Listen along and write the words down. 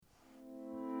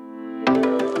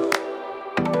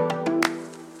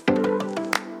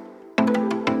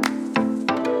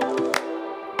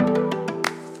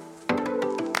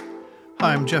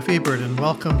I'm Jeff Ebert, and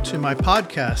welcome to my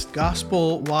podcast,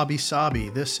 Gospel Wabi Sabi.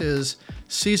 This is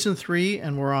Season 3,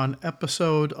 and we're on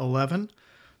Episode 11.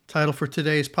 Title for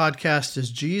today's podcast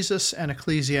is Jesus and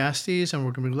Ecclesiastes, and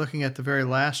we're going to be looking at the very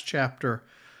last chapter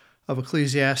of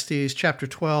Ecclesiastes, chapter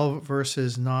 12,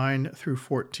 verses 9 through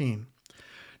 14.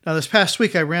 Now, this past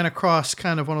week, I ran across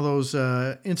kind of one of those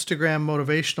Instagram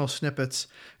motivational snippets,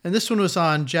 and this one was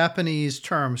on Japanese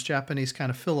terms, Japanese kind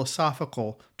of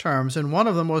philosophical terms, and one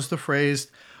of them was the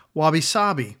phrase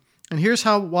wabi-sabi. And here's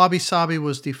how wabi-sabi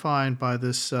was defined by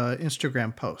this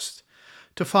Instagram post.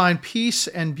 To find peace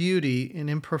and beauty in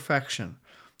imperfection,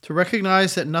 to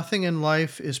recognize that nothing in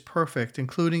life is perfect,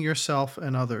 including yourself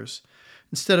and others.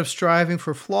 Instead of striving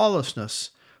for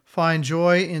flawlessness, find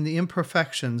joy in the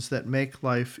imperfections that make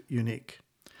life unique.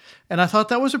 And I thought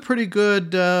that was a pretty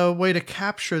good way to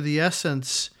capture the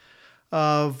essence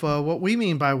of what we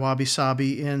mean by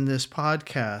wabi-sabi in this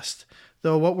podcast.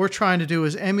 Though what we're trying to do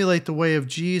is emulate the way of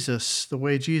Jesus, the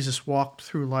way Jesus walked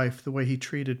through life, the way he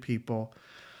treated people.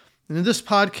 And in this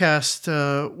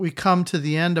podcast, we come to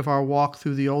the end of our walk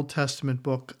through the Old Testament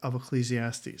book of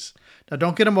Ecclesiastes. Now,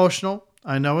 don't get emotional.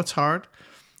 I know it's hard.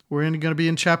 We're going to be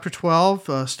in chapter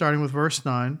 12, starting with verse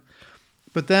 9.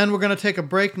 But then we're going to take a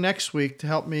break next week to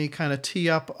help me kind of tee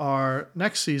up our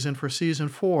next season for season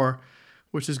 4,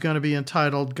 which is going to be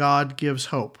entitled God Gives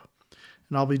Hope.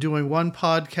 And I'll be doing one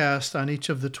podcast on each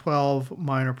of the 12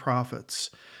 minor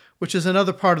prophets, which is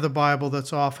another part of the Bible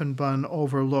that's often been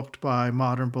overlooked by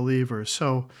modern believers.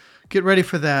 So get ready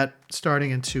for that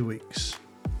starting in 2 weeks.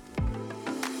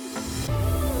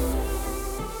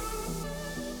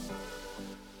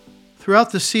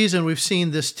 Throughout the season, we've seen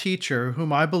this teacher,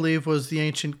 whom I believe was the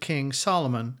ancient king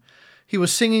Solomon. He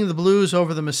was singing the blues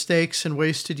over the mistakes and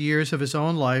wasted years of his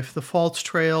own life, the false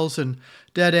trails and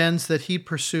dead ends that he'd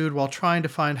pursued while trying to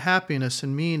find happiness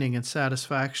and meaning and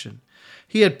satisfaction.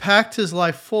 He had packed his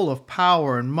life full of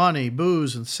power and money,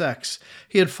 booze and sex.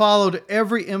 He had followed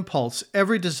every impulse,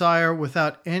 every desire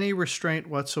without any restraint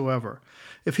whatsoever.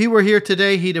 If he were here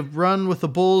today, he'd have run with the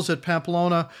bulls at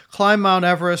Pamplona, climbed Mount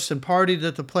Everest, and partied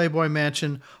at the Playboy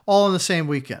Mansion all in the same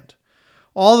weekend.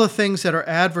 All the things that are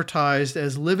advertised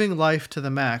as living life to the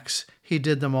max, he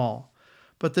did them all.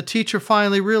 But the teacher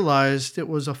finally realized it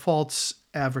was a false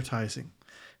advertising.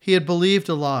 He had believed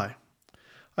a lie.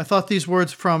 I thought these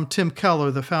words from Tim Keller,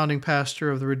 the founding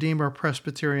pastor of the Redeemer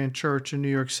Presbyterian Church in New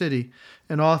York City,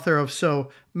 and author of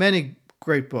so many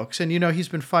great books. And he's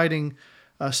been fighting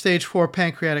stage 4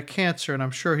 pancreatic cancer, and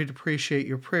I'm sure he'd appreciate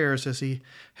your prayers as he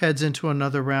heads into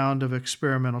another round of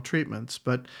experimental treatments.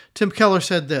 But Tim Keller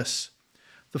said this: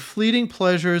 "The fleeting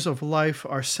pleasures of life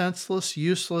are senseless,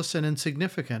 useless, and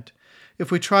insignificant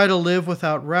if we try to live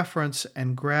without reference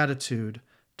and gratitude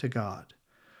to God."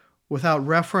 Without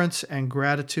reference and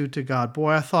gratitude to God.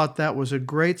 Boy, I thought that was a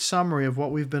great summary of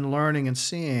what we've been learning and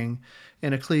seeing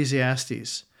in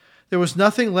Ecclesiastes. There was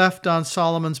nothing left on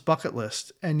Solomon's bucket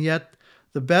list, and yet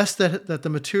the best that the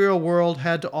material world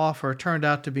had to offer turned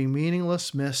out to be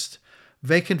meaningless mist,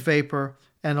 vacant vapor,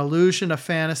 an illusion, a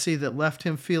fantasy that left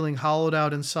him feeling hollowed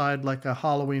out inside like a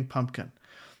Halloween pumpkin.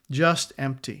 Just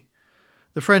empty.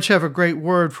 The French have a great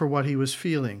word for what he was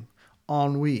feeling: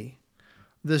 ennui.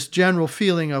 This general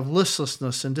feeling of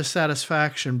listlessness and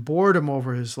dissatisfaction, boredom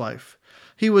over his life.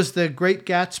 He was the great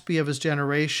Gatsby of his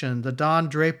generation, the Don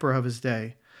Draper of his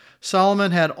day.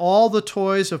 Solomon had all the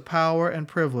toys of power and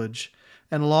privilege,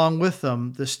 and along with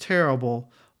them, this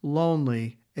terrible,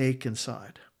 lonely ache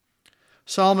inside.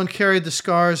 Solomon carried the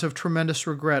scars of tremendous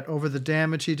regret over the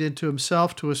damage he did to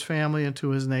himself, to his family, and to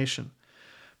his nation.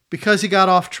 Because he got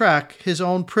off track, his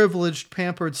own privileged,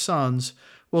 pampered sons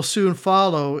will soon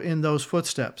follow in those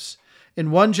footsteps.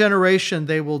 In one generation,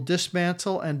 they will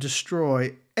dismantle and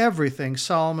destroy everything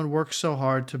Solomon worked so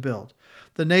hard to build.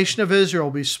 The nation of Israel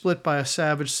will be split by a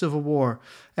savage civil war,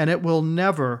 and it will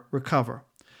never recover.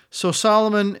 So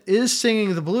Solomon is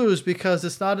singing the blues because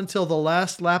it's not until the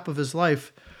last lap of his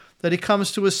life that he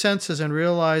comes to his senses and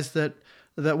realizes that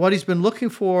what he's been looking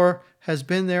for has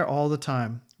been there all the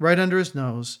time, right under his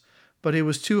nose, but he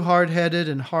was too hard-headed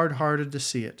and hard-hearted to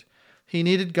see it. He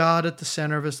needed God at the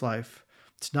center of his life.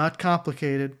 It's not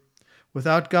complicated.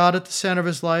 Without God at the center of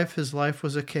his life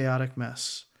was a chaotic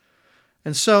mess.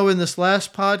 And so in this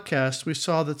last podcast, we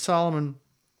saw that Solomon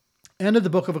ended the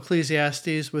book of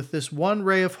Ecclesiastes with this one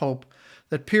ray of hope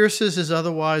that pierces his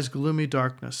otherwise gloomy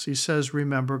darkness. He says,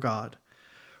 remember God.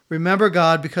 Remember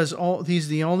God because he's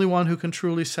the only one who can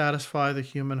truly satisfy the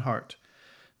human heart.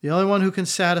 The only one who can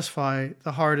satisfy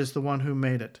the heart is the one who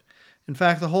made it. In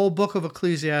fact, the whole book of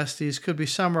Ecclesiastes could be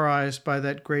summarized by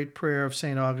that great prayer of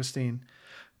St. Augustine.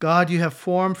 God, you have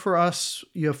formed us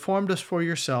for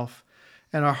yourself,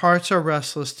 and our hearts are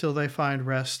restless till they find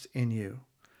rest in you.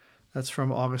 That's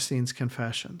from Augustine's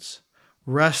Confessions.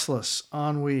 Restless,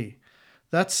 ennui.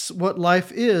 That's what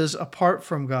life is apart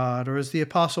from God, or as the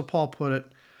Apostle Paul put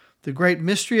it, the great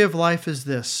mystery of life is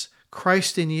this: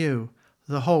 Christ in you,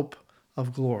 the hope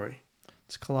of glory.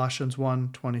 It's Colossians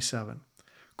 1:27.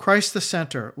 Christ the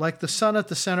center. Like the sun at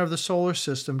the center of the solar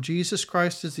system, Jesus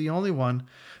Christ is the only one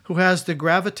who has the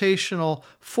gravitational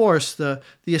force, the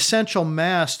essential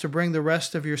mass to bring the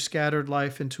rest of your scattered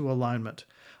life into alignment.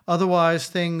 Otherwise,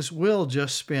 things will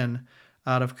just spin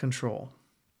out of control.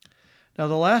 Now,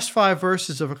 the last 5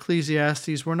 verses of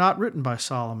Ecclesiastes were not written by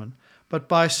Solomon, but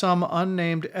by some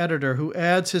unnamed editor who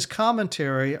adds his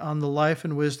commentary on the life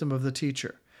and wisdom of the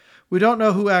teacher. We don't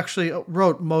know who actually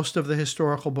wrote most of the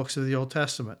historical books of the Old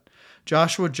Testament.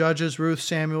 Joshua, Judges, Ruth,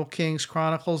 Samuel, Kings,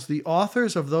 Chronicles, the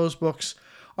authors of those books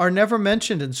are never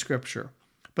mentioned in Scripture.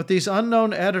 But these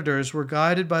unknown editors were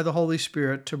guided by the Holy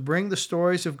Spirit to bring the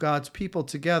stories of God's people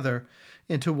together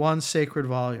into one sacred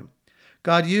volume.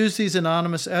 God used these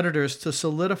anonymous editors to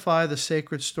solidify the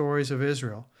sacred stories of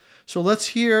Israel. So let's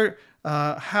hear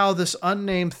how this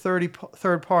unnamed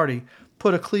third party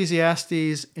put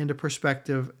Ecclesiastes into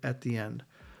perspective at the end.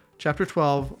 Chapter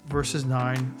 12, verses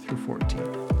 9 through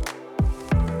 14.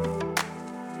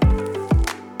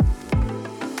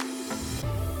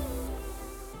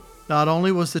 Not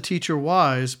only was the teacher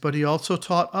wise, but he also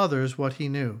taught others what he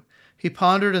knew. He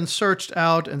pondered and searched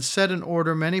out and set in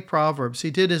order many proverbs. He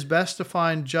did his best to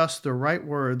find just the right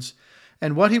words,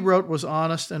 and what he wrote was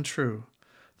honest and true.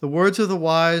 The words of the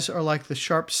wise are like the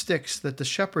sharp sticks that the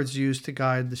shepherds use to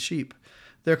guide the sheep.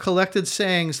 Their collected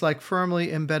sayings like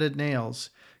firmly embedded nails,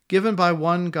 given by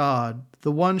one God,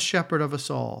 the one shepherd of us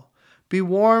all. Be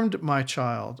warned, my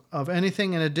child, of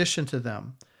anything in addition to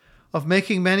them. Of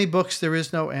making many books there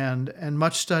is no end, and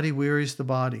much study wearies the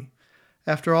body.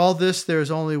 After all this, there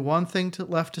is only one thing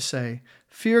left to say: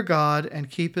 fear God and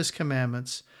keep his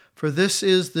commandments, for this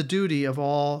is the duty of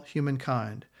all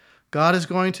humankind. God is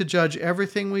going to judge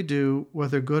everything we do,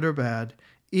 whether good or bad,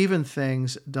 even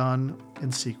things done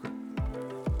in secret.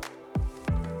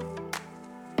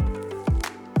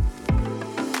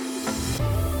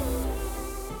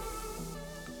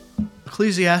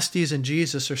 Ecclesiastes and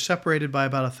Jesus are separated by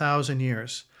about 1,000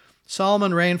 years.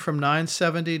 Solomon reigned from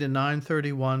 970 to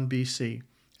 931 BC,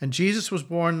 and Jesus was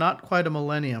born not quite a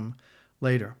millennium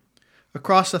later.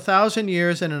 Across 1,000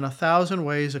 years and in 1,000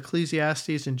 ways,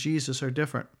 Ecclesiastes and Jesus are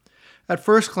different. At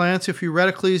first glance, if you read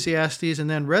Ecclesiastes and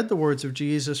then read the words of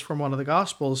Jesus from one of the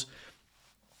Gospels,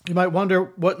 you might wonder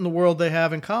what in the world they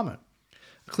have in common.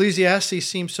 Ecclesiastes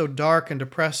seems so dark and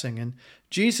depressing, and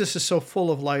Jesus is so full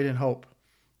of light and hope.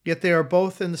 Yet they are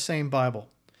both in the same Bible.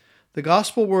 The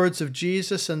gospel words of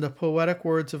Jesus and the poetic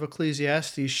words of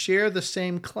Ecclesiastes share the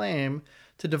same claim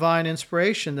to divine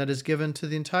inspiration that is given to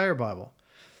the entire Bible.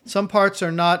 Some parts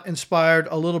are not inspired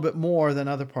a little bit more than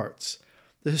other parts.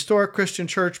 The historic Christian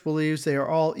church believes they are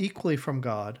all equally from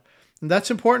God. And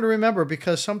that's important to remember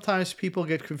because sometimes people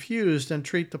get confused and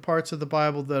treat the parts of the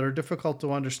Bible that are difficult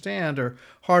to understand or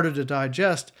harder to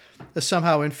digest as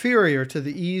somehow inferior to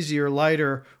the easier,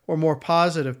 lighter, or more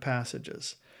positive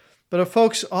passages. But if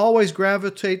folks always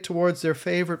gravitate towards their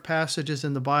favorite passages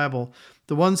in the Bible,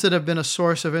 the ones that have been a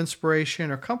source of inspiration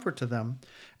or comfort to them,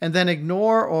 and then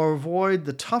ignore or avoid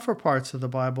the tougher parts of the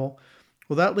Bible,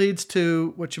 well, that leads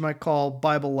to what you might call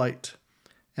Bible light.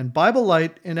 And Bible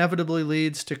light inevitably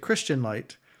leads to Christian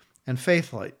light and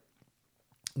faith light.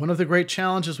 One of the great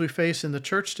challenges we face in the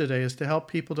church today is to help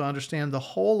people to understand the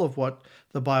whole of what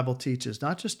the Bible teaches,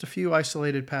 not just a few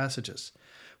isolated passages.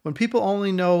 When people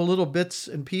only know little bits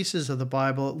and pieces of the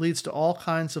Bible, it leads to all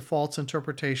kinds of false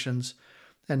interpretations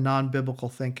and non-biblical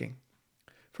thinking.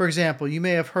 For example, you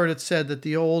may have heard it said that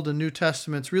the Old and New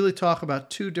Testaments really talk about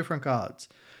two different gods.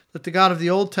 That the God of the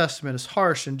Old Testament is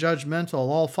harsh and judgmental,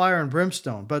 all fire and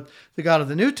brimstone, but the God of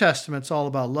the New Testament is all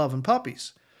about love and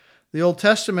puppies. The Old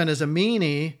Testament is a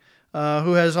meanie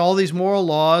who has all these moral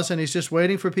laws, and he's just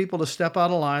waiting for people to step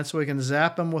out of line so he can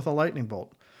zap them with a lightning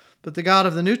bolt. But the God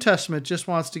of the New Testament just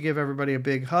wants to give everybody a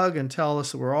big hug and tell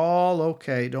us that we're all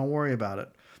okay. Don't worry about it.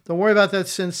 Don't worry about that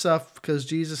sin stuff because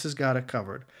Jesus has got it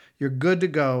covered. You're good to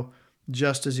go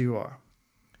just as you are.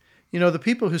 You know, the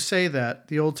people who say that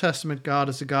the Old Testament God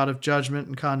is a God of judgment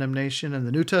and condemnation, and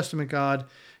the New Testament God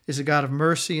is a God of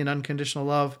mercy and unconditional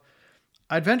love,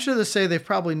 I'd venture to say they've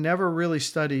probably never really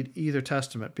studied either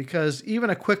testament, because even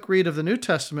a quick read of the New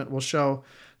Testament will show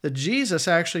that Jesus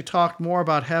actually talked more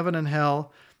about heaven and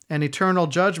hell and eternal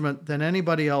judgment than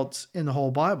anybody else in the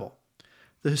whole Bible.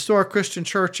 The historic Christian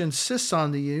church insists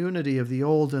on the unity of the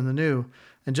Old and the New,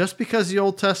 And just because the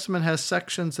Old Testament has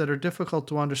sections that are difficult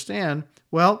to understand,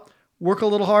 well, work a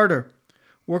little harder.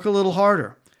 Work a little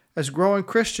harder. As growing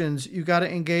Christians, you got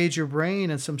to engage your brain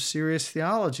in some serious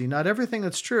theology. Not everything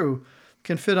that's true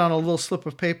can fit on a little slip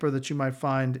of paper that you might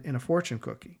find in a fortune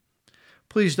cookie.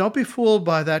 Please don't be fooled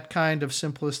by that kind of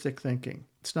simplistic thinking.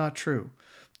 It's not true.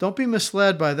 Don't be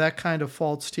misled by that kind of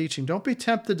false teaching. Don't be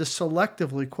tempted to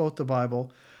selectively quote the Bible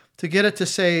to get it to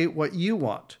say what you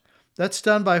want. That's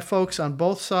done by folks on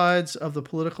both sides of the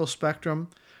political spectrum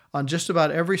on just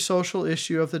about every social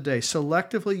issue of the day.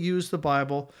 Selectively use the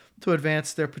Bible to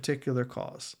advance their particular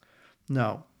cause.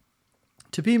 No.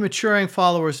 To be maturing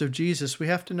followers of Jesus, we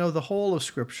have to know the whole of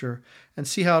Scripture and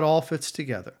see how it all fits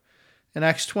together. In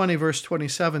Acts 20, verse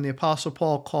 27, the Apostle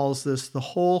Paul calls this the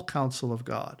whole counsel of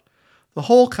God. The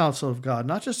whole counsel of God,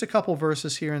 not just a couple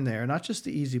verses here and there, not just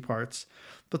the easy parts,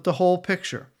 but the whole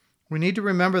picture. We need to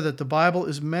remember that the Bible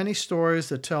is many stories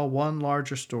that tell one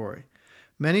larger story.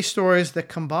 Many stories that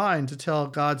combine to tell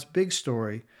God's big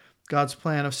story, God's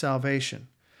plan of salvation.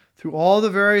 Through all the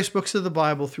various books of the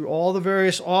Bible, through all the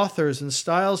various authors and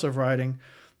styles of writing,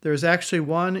 there is actually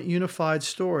one unified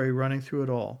story running through it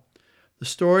all. The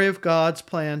story of God's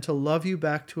plan to love you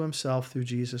back to himself through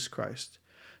Jesus Christ.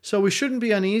 So we shouldn't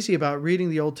be uneasy about reading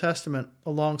the Old Testament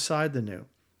alongside the New.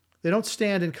 They don't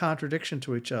stand in contradiction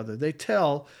to each other. They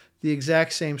tell the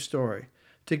exact same story.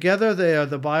 Together they are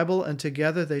the Bible, and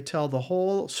together they tell the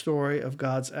whole story of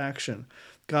God's action,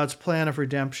 God's plan of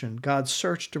redemption, God's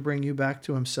search to bring you back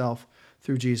to himself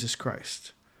through Jesus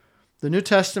Christ. The New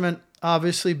Testament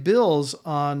obviously builds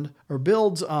on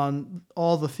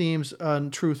all the themes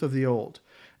and truth of the Old.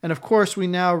 And of course, we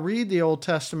now read the Old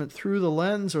Testament through the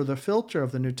lens or the filter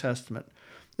of the New Testament.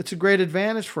 It's a great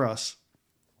advantage for us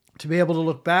to be able to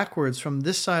look backwards from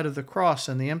this side of the cross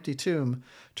and the empty tomb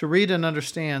to read and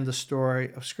understand the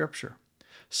story of Scripture.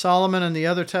 Solomon and the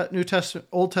other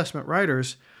Old Testament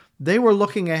writers, they were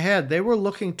looking ahead. They were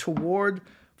looking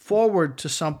forward to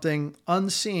something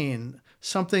unseen,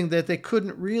 something that they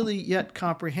couldn't really yet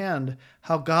comprehend,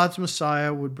 how God's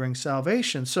Messiah would bring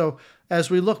salvation. So as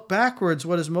we look backwards,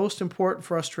 what is most important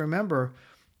for us to remember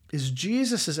is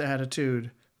Jesus'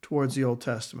 attitude towards the Old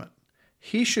Testament.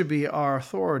 He should be our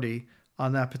authority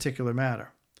on that particular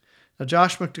matter. Now,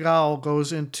 Josh McDowell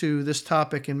goes into this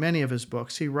topic in many of his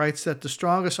books. He writes that the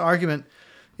strongest argument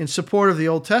in support of the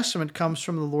Old Testament comes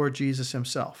from the Lord Jesus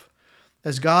himself.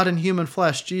 As God in human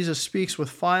flesh, Jesus speaks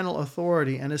with final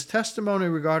authority, and his testimony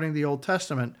regarding the Old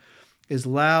Testament is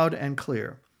loud and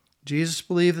clear. Jesus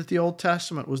believed that the Old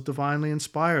Testament was divinely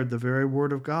inspired, the very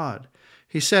Word of God.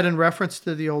 He said in reference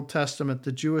to the Old Testament,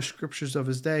 the Jewish scriptures of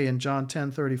his day in John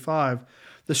 10:35,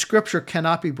 the Scripture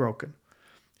cannot be broken.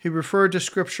 He referred to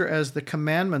Scripture as the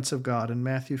commandments of God in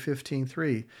Matthew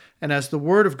 15:3 and as the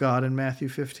Word of God in Matthew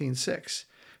 15:6.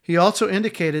 He also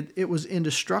indicated it was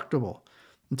indestructible.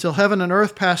 Until heaven and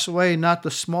earth pass away, not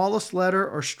the smallest letter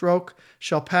or stroke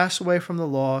shall pass away from the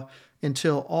law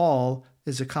until all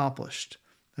is accomplished.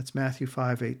 That's Matthew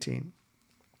 5:18.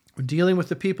 When dealing with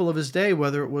the people of his day,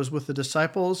 whether it was with the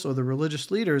disciples or the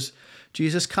religious leaders,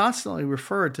 Jesus constantly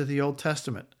referred to the Old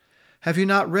Testament. Have you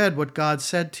not read what God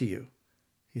said to you?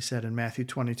 He said in Matthew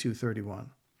 22:31.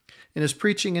 In his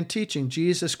preaching and teaching,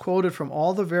 Jesus quoted from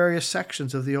all the various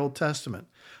sections of the Old Testament,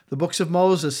 the books of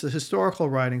Moses, the historical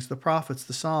writings, the prophets,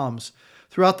 the Psalms.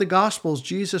 Throughout the Gospels,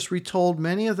 Jesus retold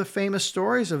many of the famous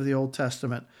stories of the Old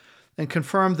Testament and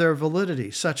confirmed their validity,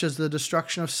 such as the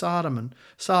destruction of Sodom,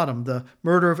 the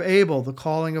murder of Abel, the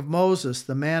calling of Moses,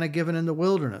 the manna given in the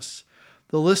wilderness.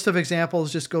 The list of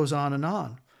examples just goes on.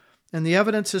 And the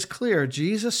evidence is clear.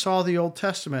 Jesus saw the Old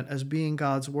Testament as being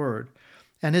God's Word,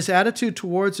 and his attitude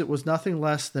towards it was nothing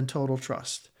less than total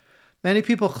trust. Many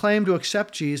people claim to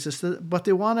accept Jesus, but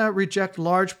they want to reject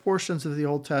large portions of the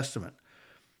Old Testament.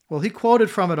 Well, he quoted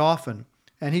from it often,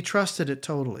 and he trusted it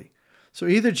totally. So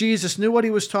either Jesus knew what he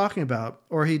was talking about,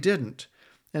 or he didn't.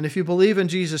 And if you believe in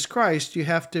Jesus Christ, you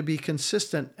have to be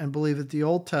consistent and believe that the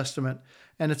Old Testament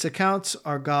and its accounts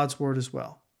are God's Word as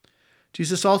well.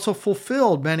 Jesus also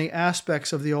fulfilled many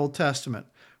aspects of the Old Testament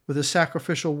with his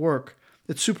sacrificial work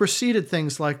that superseded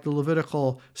things like the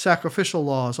Levitical sacrificial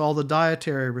laws, all the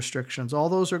dietary restrictions. All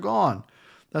those are gone.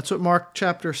 That's what Mark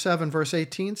chapter 7, verse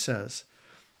 18 says.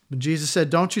 But Jesus said,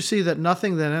 "Don't you see that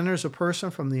nothing that enters a person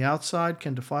from the outside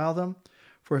can defile them?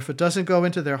 For if it doesn't go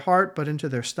into their heart, but into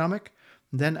their stomach,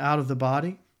 and then out of the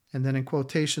body," and then in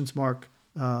quotation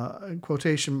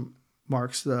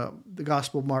marks, the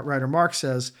gospel writer Mark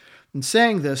says, in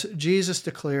saying this, Jesus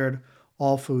declared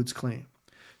all foods clean.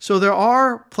 So there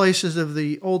are places of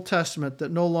the Old Testament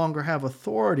that no longer have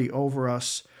authority over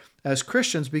us as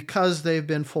Christians because they've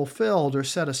been fulfilled or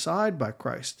set aside by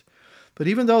Christ. But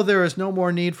even though there is no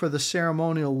more need for the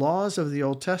ceremonial laws of the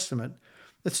Old Testament,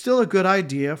 it's still a good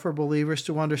idea for believers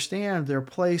to understand their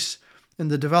place in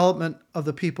the development of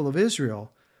the people of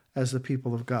Israel as the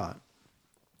people of God.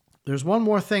 There's one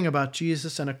more thing about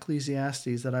Jesus and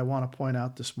Ecclesiastes that I want to point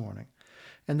out this morning,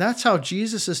 and that's how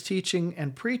Jesus' teaching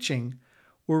and preaching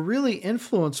were really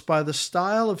influenced by the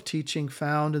style of teaching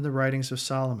found in the writings of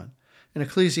Solomon. In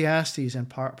Ecclesiastes and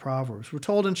Proverbs, we're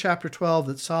told in chapter 12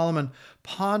 that Solomon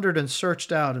pondered and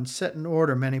searched out and set in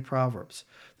order many proverbs,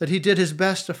 that he did his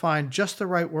best to find just the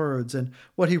right words, and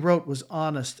what he wrote was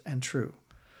honest and true.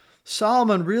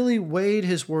 Solomon really weighed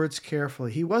his words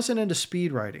carefully. He wasn't into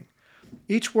speed writing.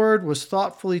 Each word was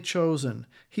thoughtfully chosen.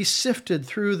 He sifted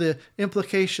through the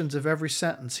implications of every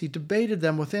sentence. He debated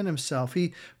them within himself.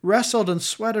 He wrestled and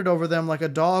sweated over them like a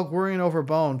dog worrying over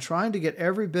bone, trying to get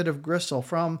every bit of gristle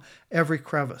from every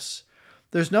crevice.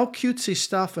 There's no cutesy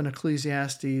stuff in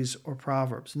Ecclesiastes or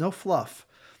Proverbs, no fluff.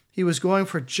 He was going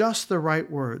for just the right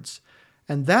words.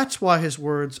 And that's why his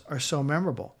words are so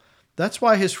memorable. That's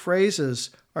why his phrases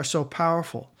are so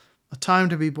powerful. A time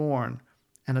to be born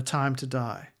and a time to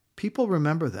die. People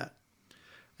remember that.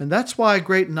 And that's why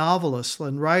great novelists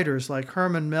and writers like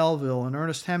Herman Melville and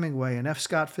Ernest Hemingway and F.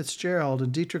 Scott Fitzgerald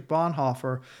and Dietrich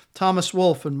Bonhoeffer, Thomas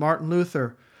Wolfe and Martin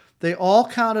Luther, they all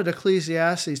counted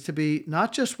Ecclesiastes to be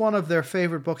not just one of their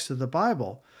favorite books of the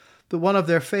Bible, but one of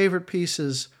their favorite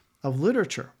pieces of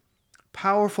literature.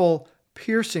 Powerful,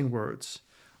 piercing words.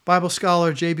 Bible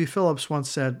scholar J.B. Phillips once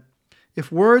said,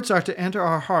 "If words are to enter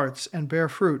our hearts and bear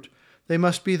fruit, they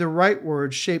must be the right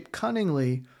words shaped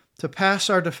cunningly to pass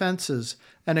our defenses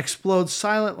and explode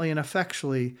silently and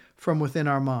effectually from within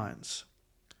our minds."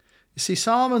 You see,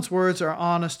 Solomon's words are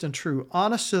honest and true,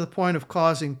 honest to the point of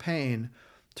causing pain,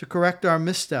 to correct our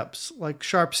missteps like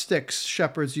sharp sticks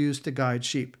shepherds use to guide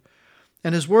sheep.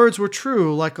 And his words were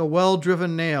true like a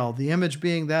well-driven nail, the image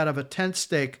being that of a tent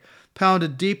stake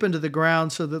pounded deep into the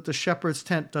ground so that the shepherd's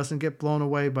tent doesn't get blown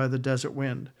away by the desert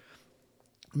wind.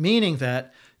 Meaning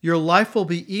that your life will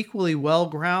be equally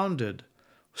well-grounded,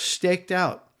 staked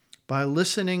out by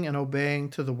listening and obeying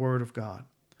to the Word of God.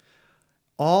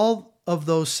 All of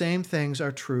those same things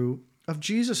are true of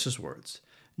Jesus' words.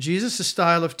 Jesus'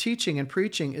 style of teaching and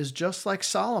preaching is just like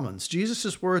Solomon's.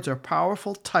 Jesus' words are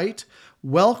powerful, tight,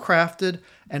 well-crafted,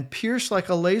 and pierce like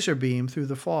a laser beam through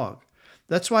the fog.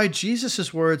 That's why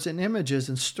Jesus' words and images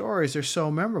and stories are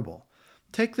so memorable.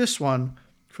 Take this one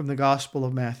from the Gospel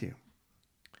of Matthew.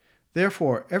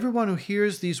 "Therefore, everyone who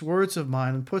hears these words of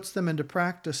mine and puts them into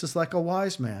practice is like a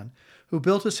wise man who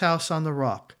built his house on the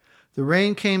rock. The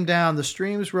rain came down, the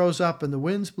streams rose up, and the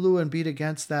winds blew and beat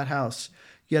against that house.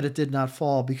 Yet it did not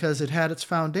fall, because it had its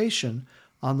foundation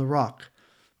on the rock.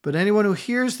 But anyone who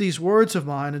hears these words of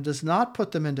mine and does not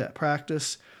put them into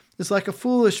practice is like a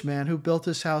foolish man who built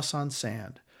his house on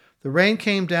sand. The rain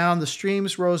came down, the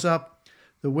streams rose up,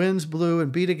 the winds blew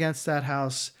and beat against that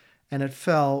house, and it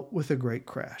fell with a great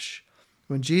crash."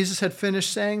 When Jesus had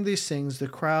finished saying these things, the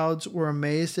crowds were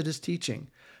amazed at his teaching,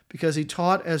 because he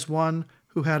taught as one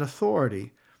who had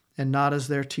authority and not as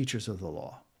their teachers of the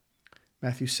law.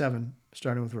 Matthew 7,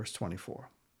 starting with verse 24.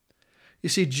 You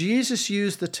see, Jesus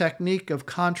used the technique of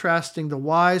contrasting the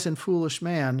wise and foolish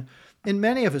man in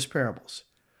many of his parables.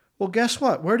 Well, guess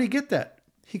what? Where did he get that?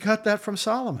 He got that from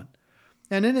Solomon.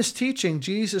 And in his teaching,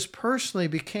 Jesus personally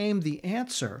became the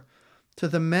answer to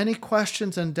the many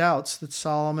questions and doubts that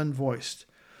Solomon voiced.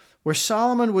 Where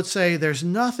Solomon would say, "There's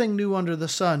nothing new under the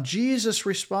sun," Jesus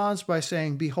responds by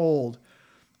saying, "Behold,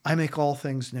 I make all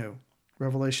things new."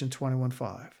 Revelation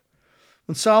 21:5.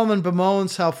 When Solomon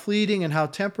bemoans how fleeting and how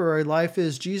temporary life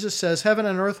is, Jesus says, "Heaven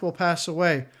and earth will pass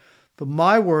away, but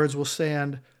my words will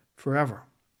stand forever."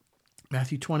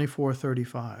 Matthew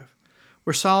 24:35.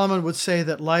 Where Solomon would say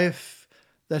that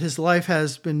his life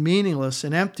has been meaningless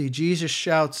and empty, Jesus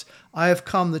shouts, "I have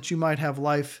come that you might have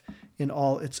life in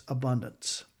all its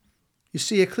abundance." You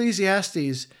see,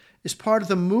 Ecclesiastes is part of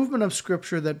the movement of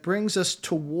Scripture that brings us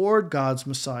toward God's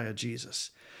Messiah,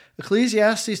 Jesus.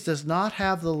 Ecclesiastes does not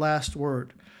have the last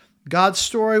word. God's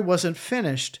story wasn't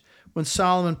finished when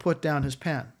Solomon put down his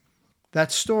pen.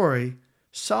 That story,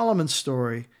 Solomon's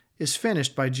story, is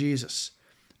finished by Jesus.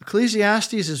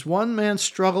 Ecclesiastes is one man's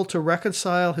struggle to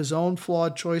reconcile his own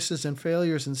flawed choices and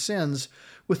failures and sins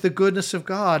with the goodness of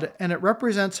God, and it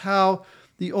represents how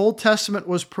the Old Testament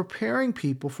was preparing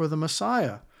people for the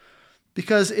Messiah.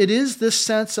 Because it is this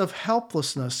sense of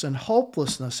helplessness and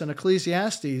hopelessness in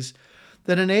Ecclesiastes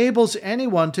that enables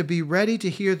anyone to be ready to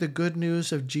hear the good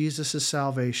news of Jesus'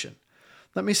 salvation.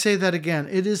 Let me say that again.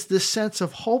 It is this sense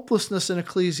of hopelessness in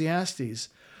Ecclesiastes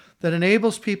that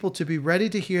enables people to be ready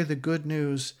to hear the good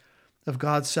news of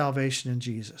God's salvation in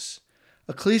Jesus.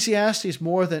 Ecclesiastes,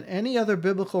 more than any other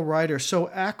biblical writer, so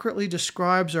accurately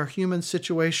describes our human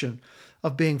situation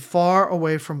of being far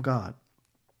away from God.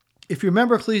 If you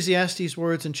remember Ecclesiastes'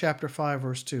 words in chapter 5,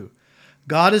 verse 2,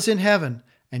 God is in heaven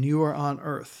and you are on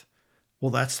earth.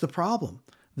 Well, that's the problem.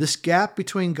 This gap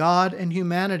between God and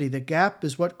humanity, the gap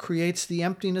is what creates the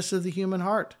emptiness of the human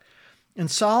heart. And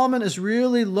Solomon is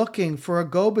really looking for a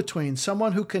go-between,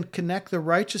 someone who can connect the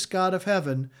righteous God of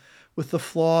heaven with the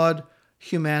flawed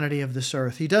humanity of this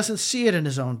earth. He doesn't see it in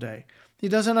his own day. He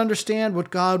doesn't understand what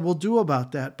God will do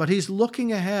about that, but he's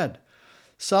looking ahead.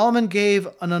 Solomon gave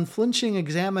an unflinching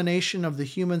examination of the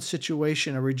human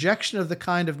situation, a rejection of the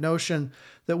kind of notion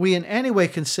that we in any way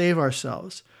can save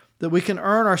ourselves, that we can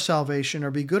earn our salvation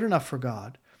or be good enough for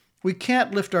God. We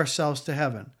can't lift ourselves to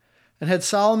heaven. And had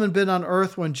Solomon been on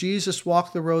earth when Jesus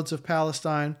walked the roads of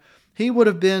Palestine, he would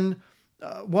have been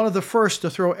one of the first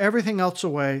to throw everything else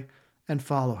away and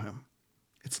follow him.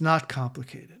 It's not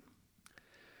complicated.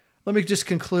 Let me just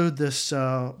conclude this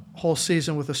whole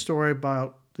season with a story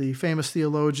about the famous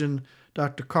theologian,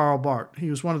 Dr. Karl Barth. He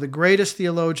was one of the greatest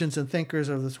theologians and thinkers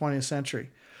of the 20th century.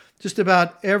 Just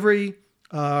about every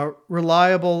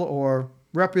reliable or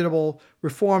reputable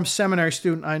Reformed seminary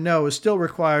student I know is still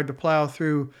required to plow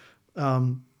through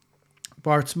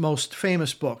Barth's most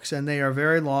famous books, and they are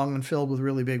very long and filled with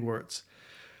really big words.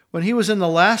 When he was in the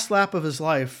last lap of his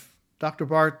life, Dr.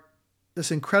 Barth,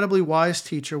 this incredibly wise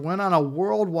teacher, went on a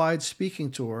worldwide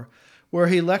speaking tour where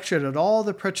he lectured at all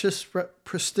the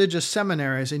prestigious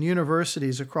seminaries and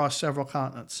universities across several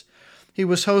continents. He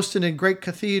was hosted in great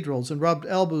cathedrals and rubbed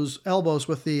elbows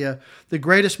with the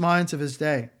greatest minds of his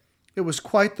day. It was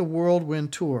quite the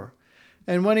whirlwind tour.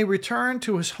 And when he returned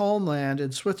to his homeland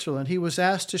in Switzerland, he was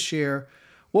asked to share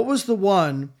what was the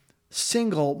one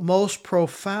single most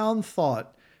profound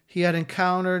thought he had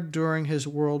encountered during his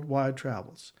worldwide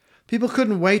travels. People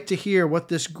couldn't wait to hear what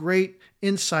this great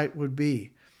insight would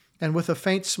be. And with a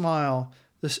faint smile,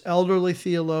 this elderly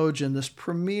theologian, this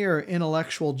premier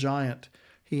intellectual giant,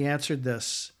 he answered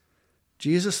this: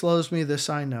 Jesus loves me, this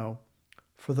I know,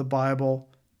 for the Bible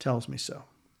tells me so.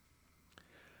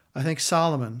 I think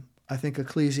Solomon, I think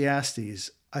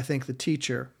Ecclesiastes, I think the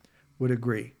teacher would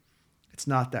agree. It's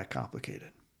not that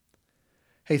complicated.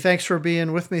 Hey, thanks for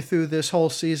being with me through this whole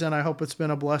season. I hope it's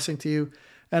been a blessing to you.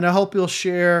 And I hope you'll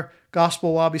share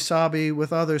Gospel Wabi Sabi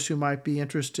with others who might be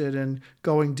interested in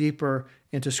going deeper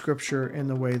into Scripture in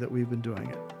the way that we've been doing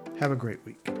it. Have a great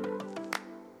week.